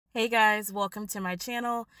Hey guys, welcome to my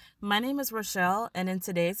channel. My name is Rochelle, and in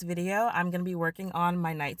today's video, I'm going to be working on my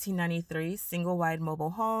 1993 single-wide mobile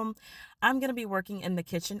home. I'm going to be working in the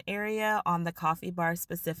kitchen area on the coffee bar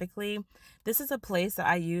specifically. This is a place that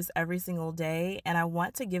I use every single day, and I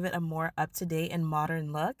want to give it a more up-to-date and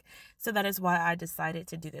modern look. So that is why I decided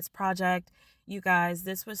to do this project. You guys,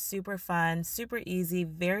 this was super fun, super easy,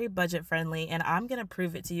 very budget-friendly, and I'm going to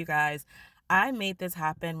prove it to you guys. I made this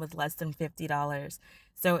happen with less than $50.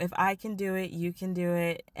 So if I can do it, you can do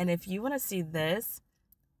it. And if you want to see this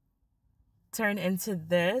turn into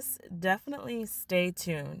this, definitely stay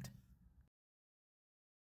tuned.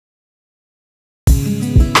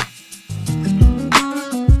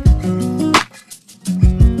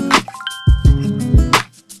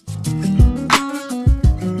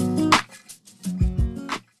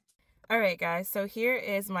 Alright guys, so here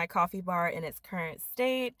is my coffee bar in its current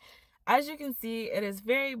state. As you can see, it is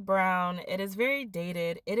very brown, it is very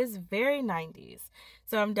dated, it is very 90s.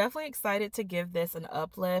 So I'm definitely excited to give this an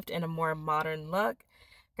uplift and a more modern look.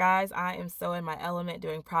 Guys, I am so in my element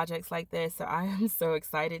doing projects like this, so I am so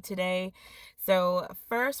excited today. So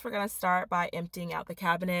first, we're going to start by emptying out the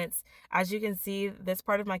cabinets. As you can see, this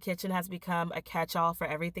part of my kitchen has become a catch-all for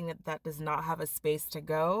everything that does not have a space to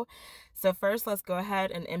go. So first, let's go ahead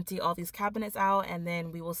and empty all these cabinets out, and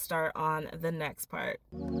then we will start on the next part.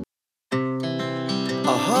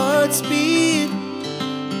 Our hearts beat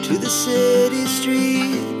to the city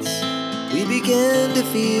streets. We began to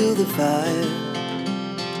feel the fire.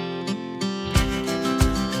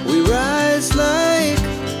 We rise like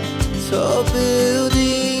tall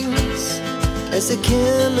buildings as the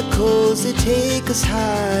chemicals, they take us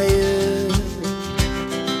higher.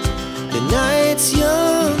 The night's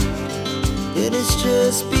young, it has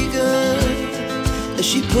just begun as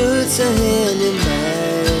she puts her hand in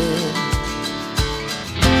mine.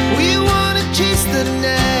 We wanna chase the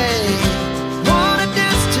night, wanna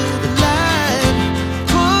dance to the light,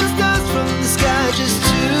 pull the stars from the sky, just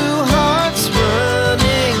two hearts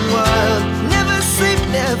running wild. Never sleep,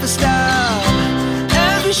 never stop,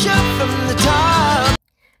 as we shout from the top.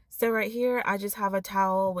 So right here, I just have a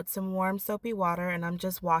towel with some warm soapy water, and I'm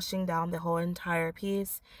just washing down the whole entire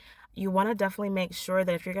piece. You want to definitely make sure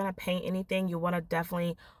that if you're going to paint anything, you want to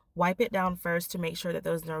definitely wipe it down first to make sure that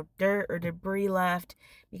there's no dirt or debris left,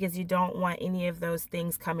 because you don't want any of those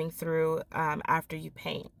things coming through after you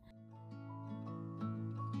paint.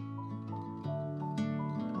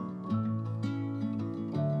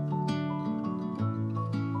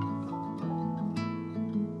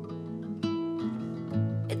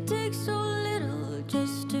 It takes so little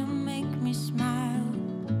just to make me smile,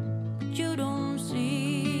 but you don't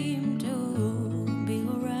seem to be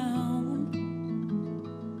around.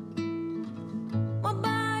 My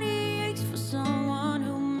body aches for someone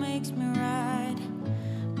who makes me right,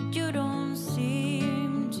 but you don't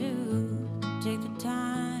seem to take the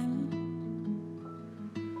time.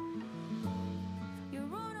 You're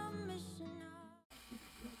on a mission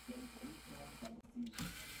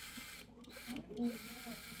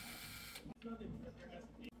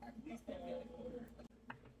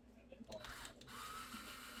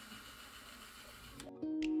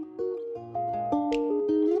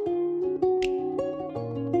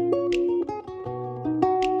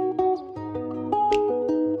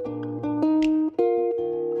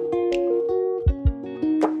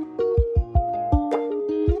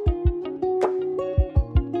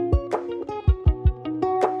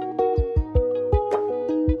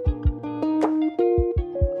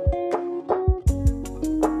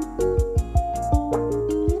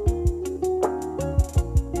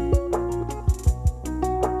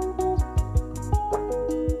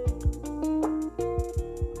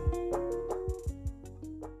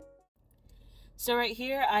So right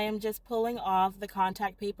here, I am just pulling off the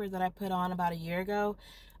contact paper that I put on about a year ago.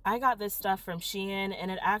 I got this stuff from Shein, and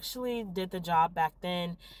it actually did the job back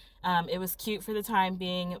then. It was cute for the time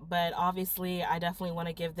being, but obviously I definitely want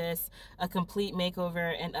to give this a complete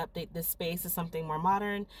makeover and update this space to something more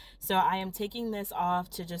modern. So I am taking this off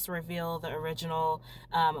to just reveal the original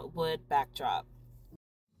wood backdrop.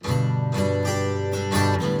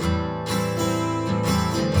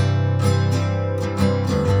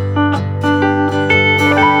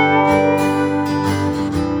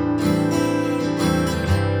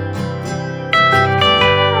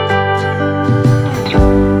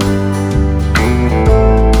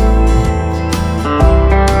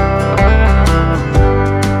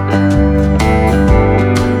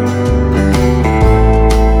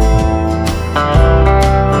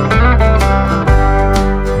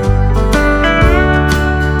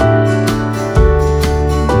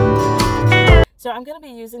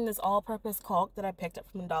 all-purpose caulk that I picked up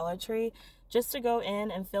from Dollar Tree just to go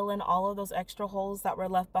in and fill in all of those extra holes that were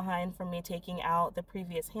left behind from me taking out the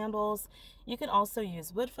previous handles. You can also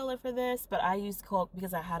use wood filler for this, but I used caulk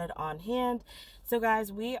because I had it on hand. So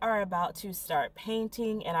guys, we are about to start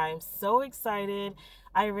painting and I'm so excited.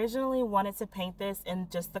 I originally wanted to paint this in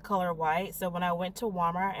just the color white. So when I went to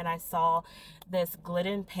Walmart and I saw this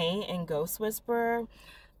Gledden paint in Ghost Whisperer,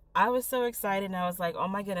 I was so excited and I was like, oh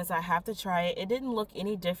my goodness, I have to try it. It didn't look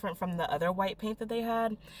any different from the other white paint that they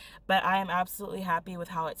had, but I am absolutely happy with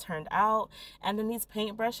how it turned out. And then these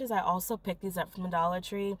paint brushes, I also picked these up from Dollar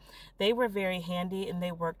Tree. They were very handy and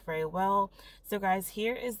they worked very well. So guys,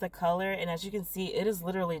 here is the color, and as you can see, it is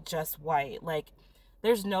literally just white. Like,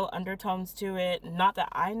 there's no undertones to it, not that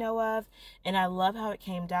I know of, and I love how it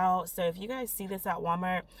came out. So if you guys see this at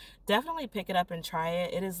Walmart, definitely pick it up and try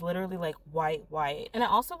it. It is literally like white. And I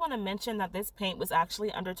also want to mention that this paint was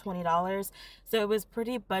actually under $20, so it was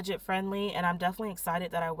pretty budget friendly, and I'm definitely excited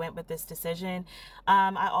that I went with this decision.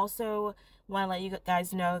 I also want to let you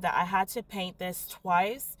guys know that I had to paint this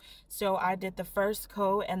twice. So I did the first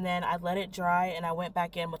coat and then I let it dry and I went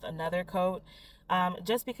back in with another coat.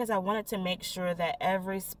 Just because I wanted to make sure that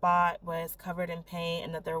every spot was covered in paint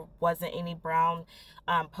and that there wasn't any brown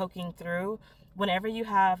poking through. Whenever you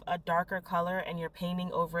have a darker color and you're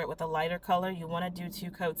painting over it with a lighter color, you want to do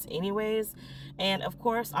 2 coats anyways. And of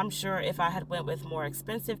course, I'm sure if I had went with more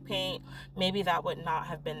expensive paint, maybe that would not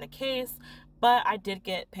have been the case. But I did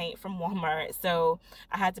get paint from Walmart, so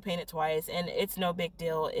I had to paint it twice, and it's no big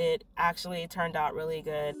deal. It actually turned out really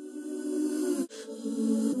good.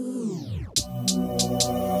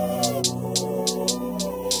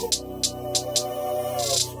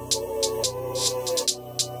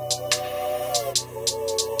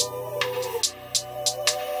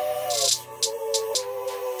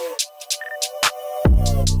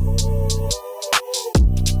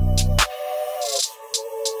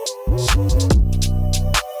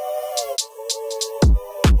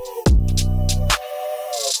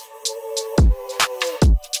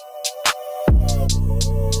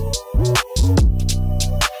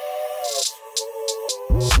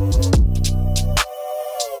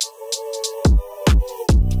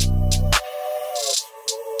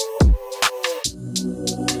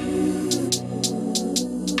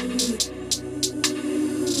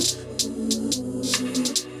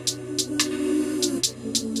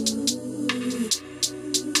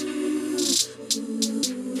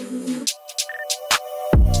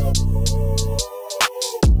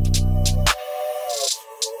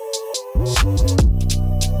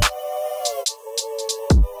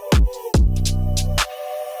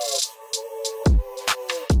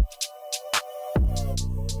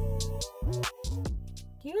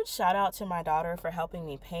 Huge shout out to my daughter for helping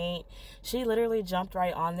me paint. She literally jumped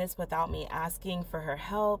right on this without me asking for her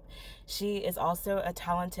help. She is also a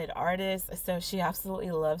talented artist, so she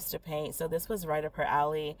absolutely loves to paint. So this was right up her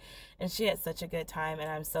alley, and she had such a good time,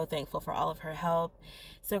 and I'm so thankful for all of her help.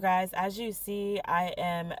 So guys, as you see, I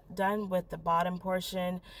am done with the bottom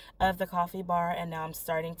portion of the coffee bar, and now I'm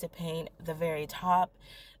starting to paint the very top.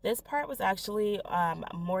 This part was actually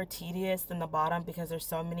more tedious than the bottom because there's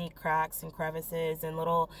so many cracks and crevices and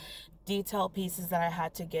little detail pieces that I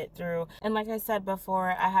had to get through. And like I said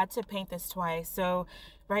before, I had to paint this twice. So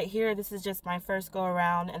right here, this is just my first go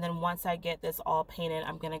around, and then once I get this all painted,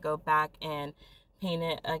 I'm gonna go back and paint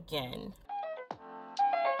it again.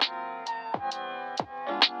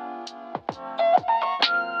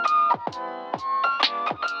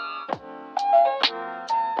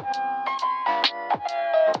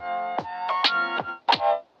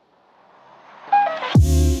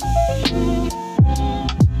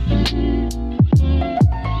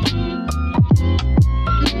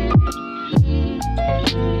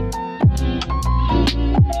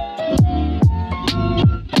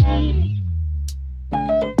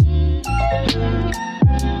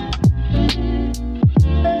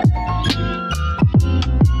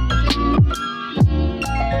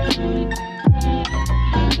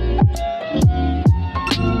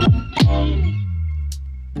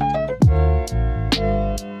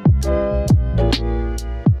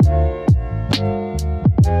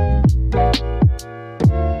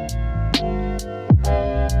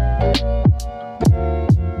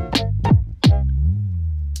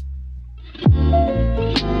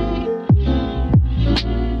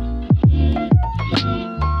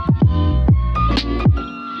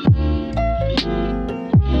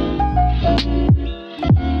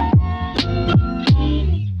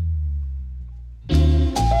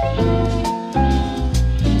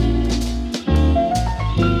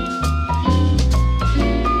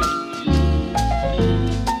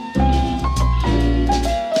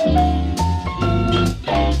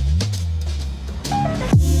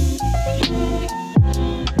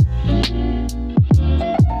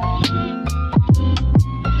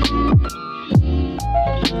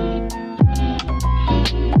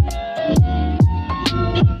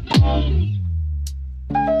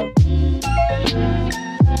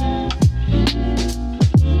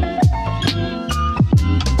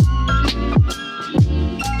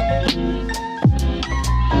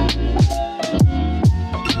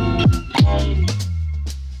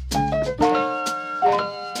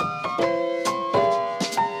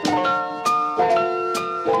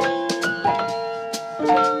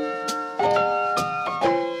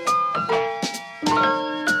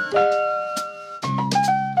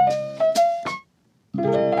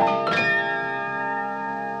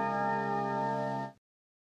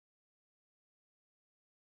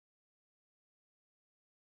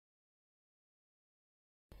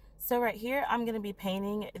 So right here, I'm going to be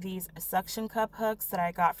painting these suction cup hooks that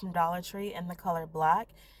I got from Dollar Tree in the color black.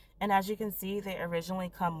 And as you can see, they originally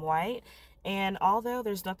come white. And although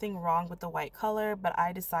there's nothing wrong with the white color, but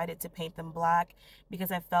I decided to paint them black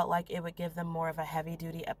because I felt like it would give them more of a heavy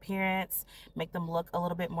duty appearance, make them look a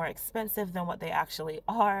little bit more expensive than what they actually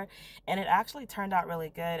are. And it actually turned out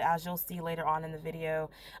really good. As you'll see later on in the video,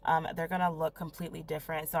 they're going to look completely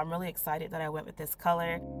different. So I'm really excited that I went with this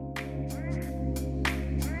color.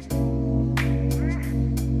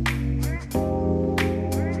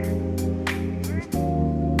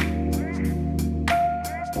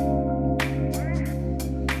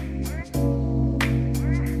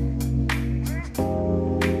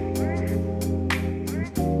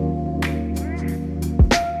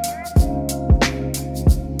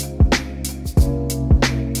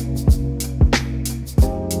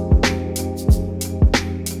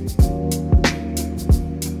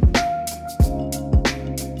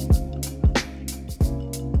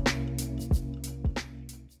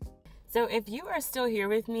 So if you are still here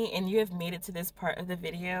with me and you have made it to this part of the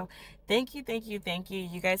video, thank you, thank you, thank you.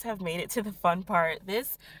 You guys have made it to the fun part.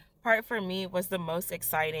 This part for me was the most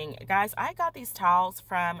exciting. Guys, I got these towels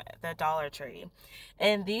from the Dollar Tree,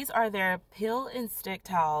 and these are their peel and stick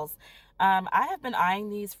towels. I have been eyeing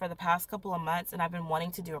these for the past couple of months, and I've been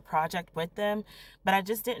wanting to do a project with them, but I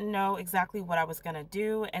just didn't know exactly what I was going to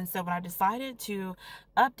do. And so when I decided to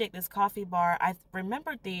update this coffee bar, I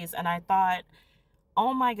remembered these and I thought,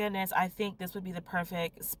 oh my goodness, I think this would be the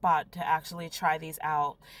perfect spot to actually try these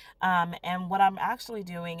out. And what I'm actually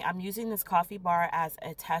doing, I'm using this coffee bar as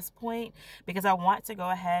a test point because I want to go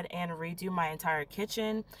ahead and redo my entire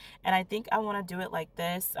kitchen. And I think I want to do it like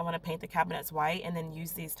this. I want to paint the cabinets white and then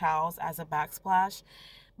use these towels as a backsplash.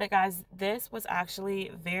 But guys, this was actually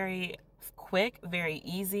very quick, very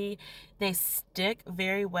easy. They stick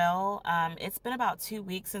very well. It's been about 2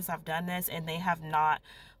 weeks since I've done this, and they have not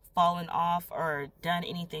fallen off or done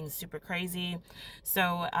anything super crazy.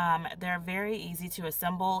 So they're very easy to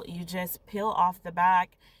assemble. You just peel off the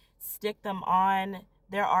back, stick them on.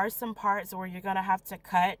 There are some parts where you're gonna have to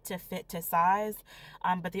cut to fit to size,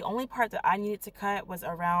 but the only part that I needed to cut was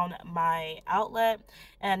around my outlet,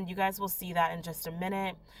 and you guys will see that in just a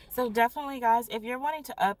minute. So definitely, guys, if you're wanting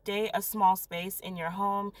to update a small space in your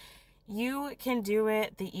home, you can do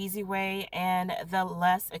it the easy way and the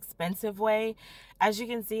less expensive way. As you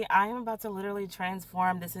can see, I am about to literally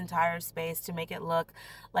transform this entire space to make it look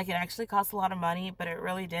like it actually costs a lot of money, but it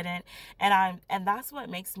really didn't. And that's what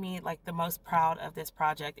makes me like the most proud of this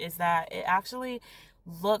project, is that it actually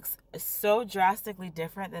looks so drastically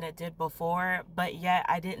different than it did before, but yet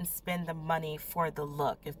I didn't spend the money for the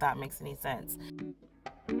look, if that makes any sense.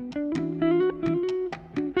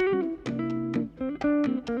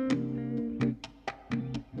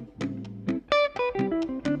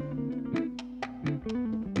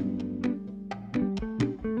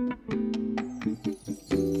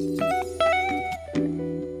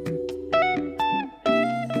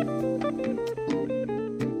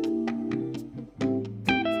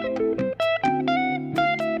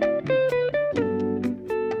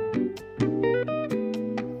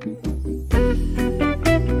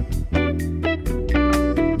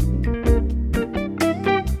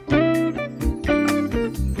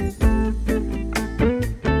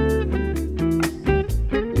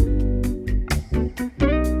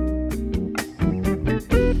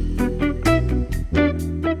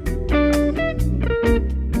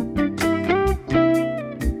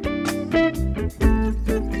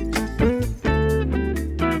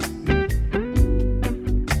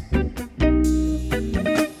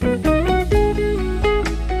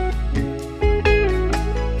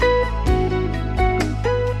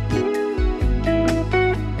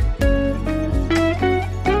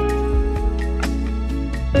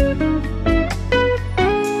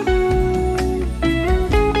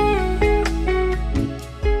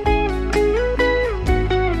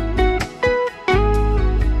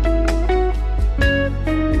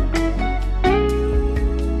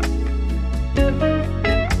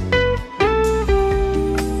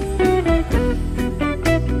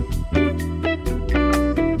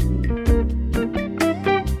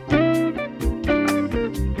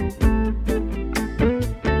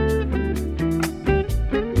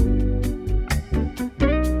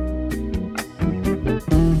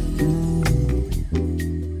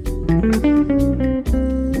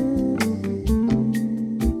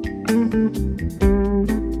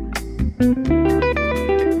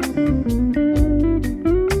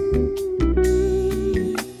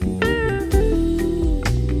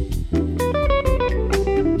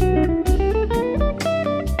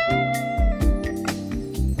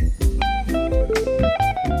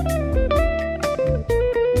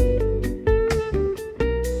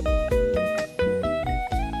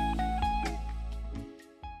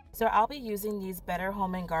 So I'll be using these Better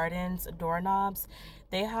Home and Gardens doorknobs.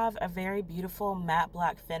 They have a very beautiful matte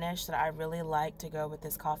black finish that I really like to go with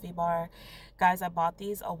this coffee bar. Guys, I bought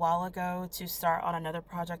these a while ago to start on another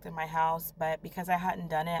project in my house, but because I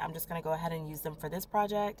hadn't done it, I'm just going to go ahead and use them for this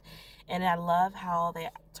project. And I love how they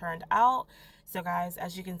turned out. So guys,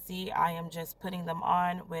 as you can see, I am just putting them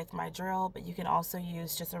on with my drill, but you can also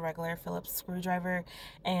use just a regular Phillips screwdriver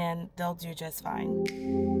and they'll do just fine.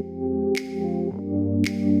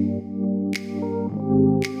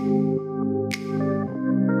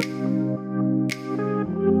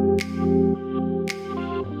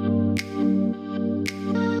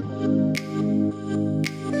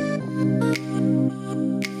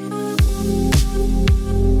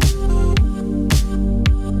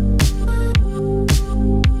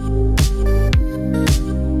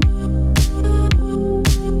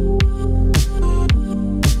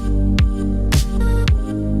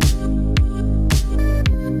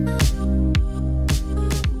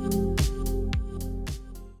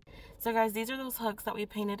 So guys, these are those hooks that we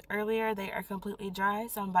painted earlier. They are completely dry,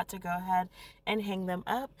 so I'm about to go ahead and hang them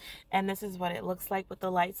up. And this is what it looks like with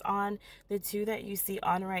the lights on. The two that you see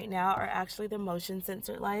on right now are actually the motion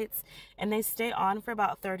sensor lights, and they stay on for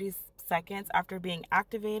about 30 seconds after being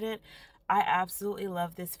activated. I absolutely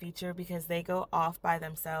love this feature because they go off by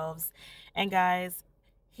themselves. And guys,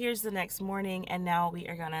 here's the next morning, and now we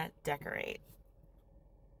are gonna decorate.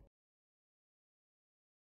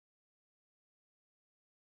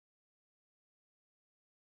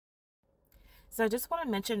 So I just want to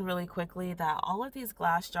mention really quickly that all of these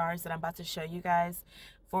glass jars that I'm about to show you guys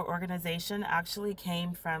for organization actually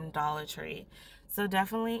came from Dollar Tree. So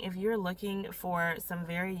definitely, if you're looking for some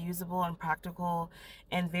very usable and practical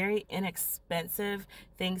and very inexpensive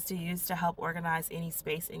things to use to help organize any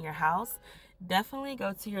space in your house, definitely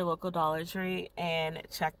go to your local Dollar Tree and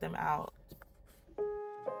check them out.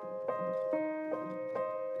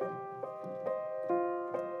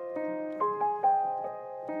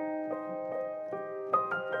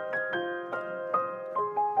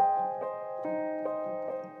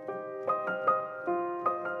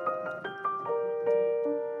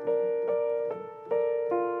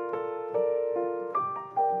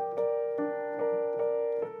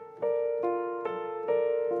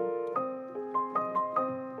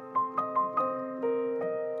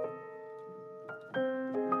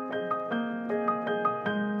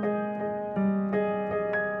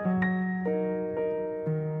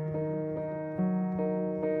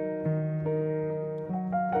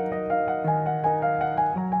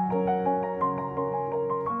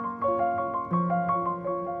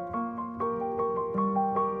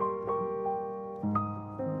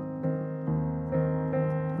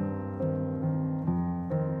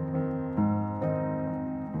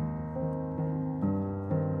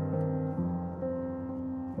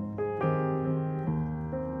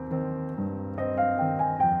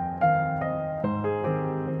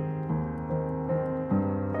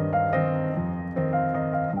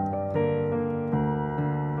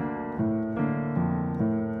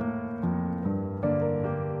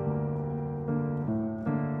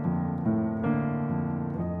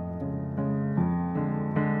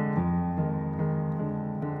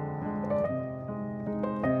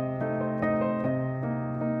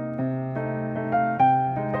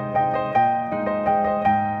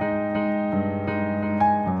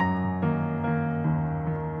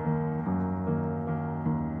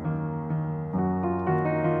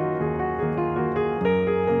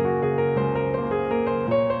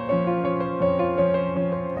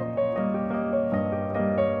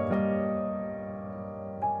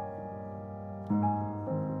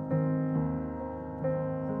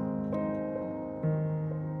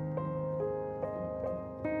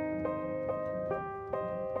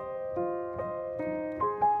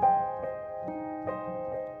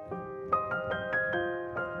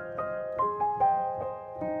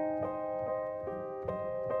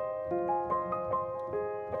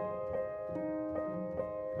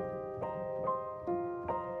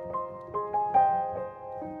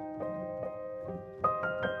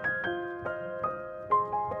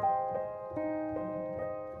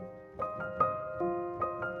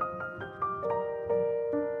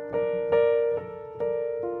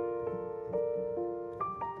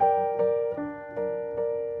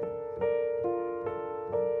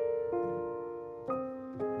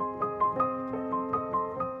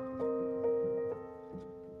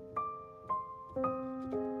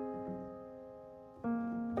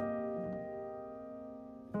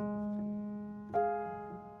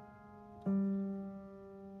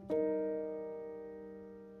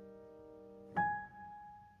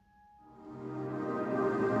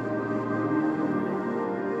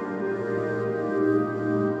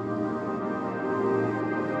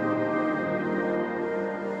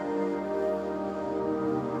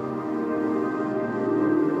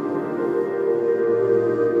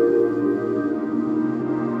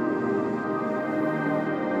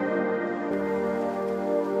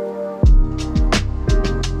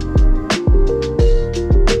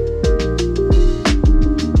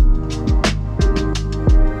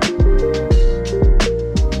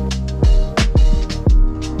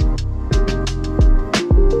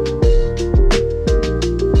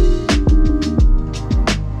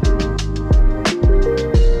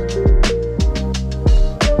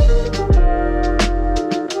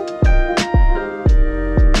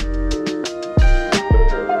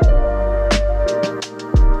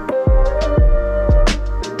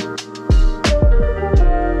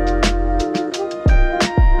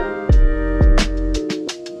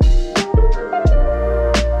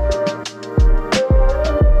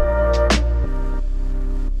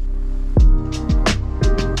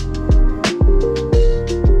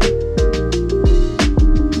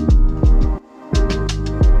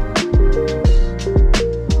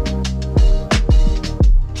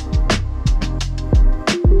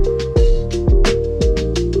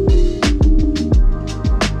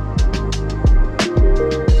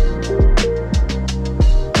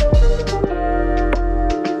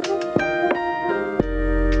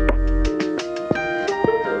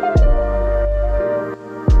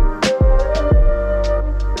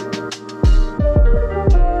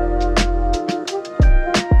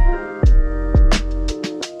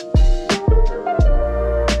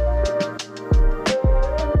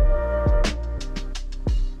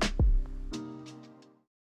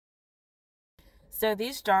 So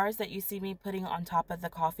these jars that you see me putting on top of the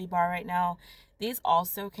coffee bar right now, these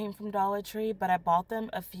also came from Dollar Tree, but I bought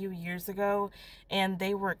them a few years ago and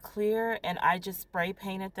they were clear and I just spray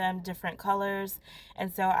painted them different colors.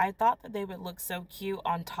 And so I thought that they would look so cute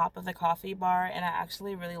on top of the coffee bar, and I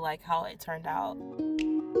actually really like how it turned out.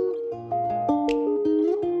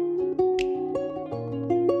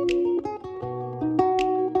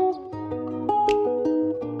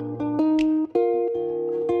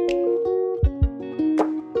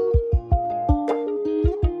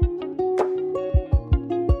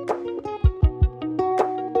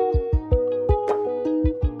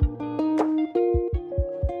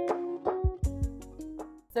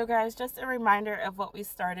 So guys, just a reminder of what we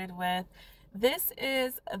started with. This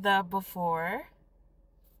is the before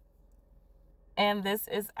and this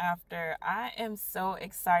is after. I am so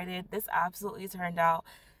excited. This absolutely turned out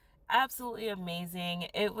absolutely amazing.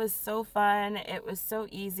 It was so fun. It was so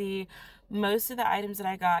easy. Most of the items that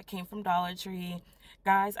I got came from Dollar Tree.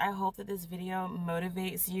 Guys, I hope that this video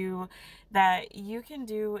motivates you that you can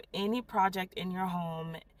do any project in your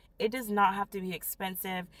home. It does not have to be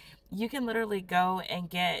expensive. You can literally go and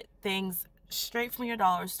get things straight from your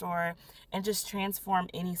dollar store and just transform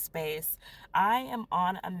any space. I am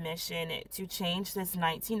on a mission to change this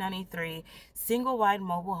 1993 single wide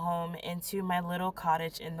mobile home into my little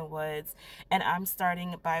cottage in the woods, and I'm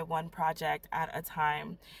starting by one project at a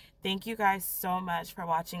time. Thank you guys so much for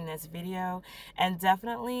watching this video, and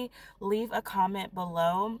definitely leave a comment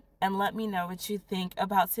below and let me know what you think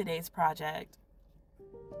about today's project.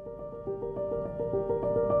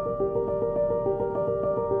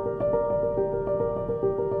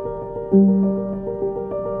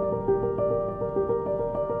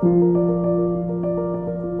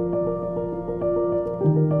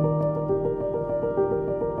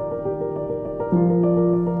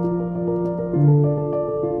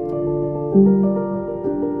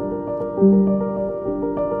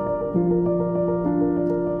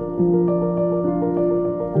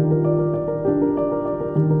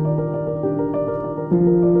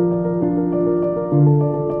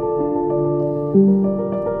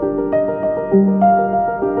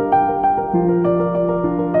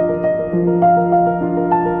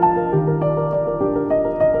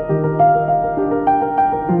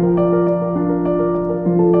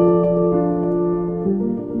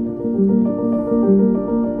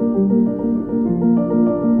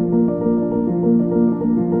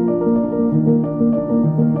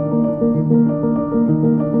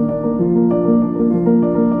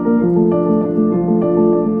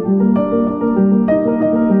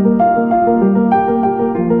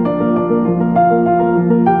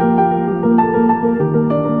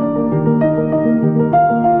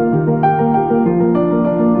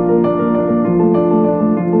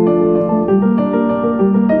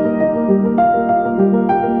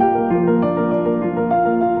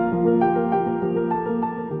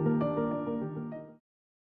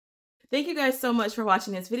 Thank you guys so much for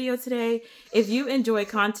watching this video today. If you enjoy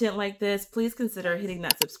content like this, please consider hitting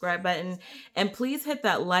that subscribe button, and please hit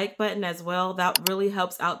that like button as well. That really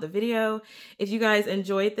helps out the video. If you guys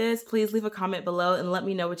enjoyed this, please leave a comment below and let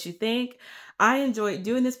me know what you think. I enjoyed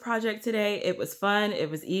doing this project today. It was fun.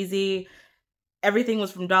 It was easy. Everything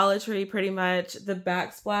was from Dollar Tree pretty much. The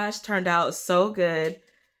backsplash turned out so good.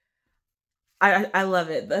 I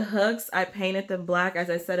love it. The hooks, I painted them black,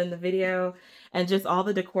 as I said in the video, and just all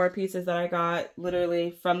the decor pieces that I got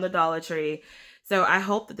literally from the Dollar Tree. So I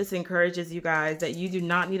hope that this encourages you guys that you do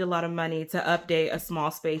not need a lot of money to update a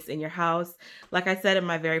small space in your house. Like I said in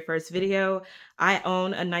my very first video, I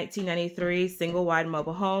own a 1993 single wide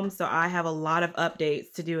mobile home, so I have a lot of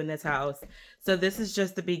updates to do in this house. So this is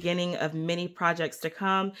just the beginning of many projects to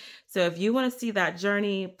come. So if you want to see that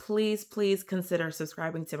journey, please consider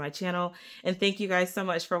subscribing to my channel. And thank you guys so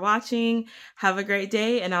much for watching. Have a great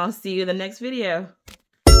day, and I'll see you in the next video.